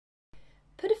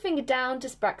finger down,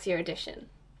 Dyspraxia edition.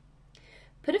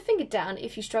 Put a finger down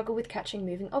if you struggle with catching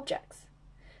moving objects.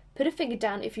 Put a finger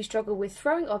down if you struggle with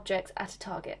throwing objects at a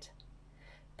target.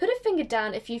 Put a finger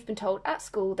down if you've been told at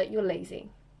school that you're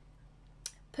lazy.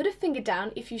 Put a finger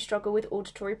down if you struggle with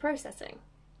auditory processing.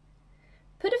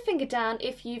 Put a finger down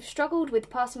if you've struggled with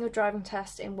passing your driving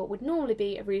test in what would normally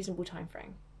be a reasonable time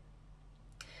frame.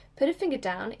 Put a finger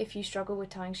down if you struggle with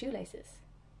tying shoelaces.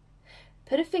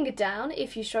 Put a finger down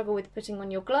if you struggle with putting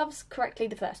on your gloves correctly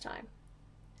the first time.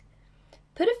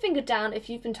 Put a finger down if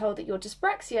you've been told that your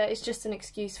dyspraxia is just an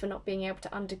excuse for not being able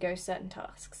to undergo certain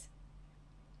tasks.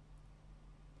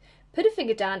 Put a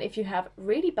finger down if you have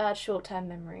really bad short-term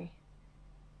memory.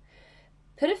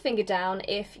 Put a finger down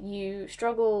if you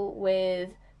struggle with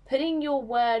putting your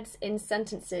words in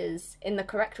sentences in the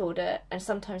correct order and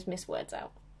sometimes miss words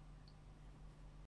out.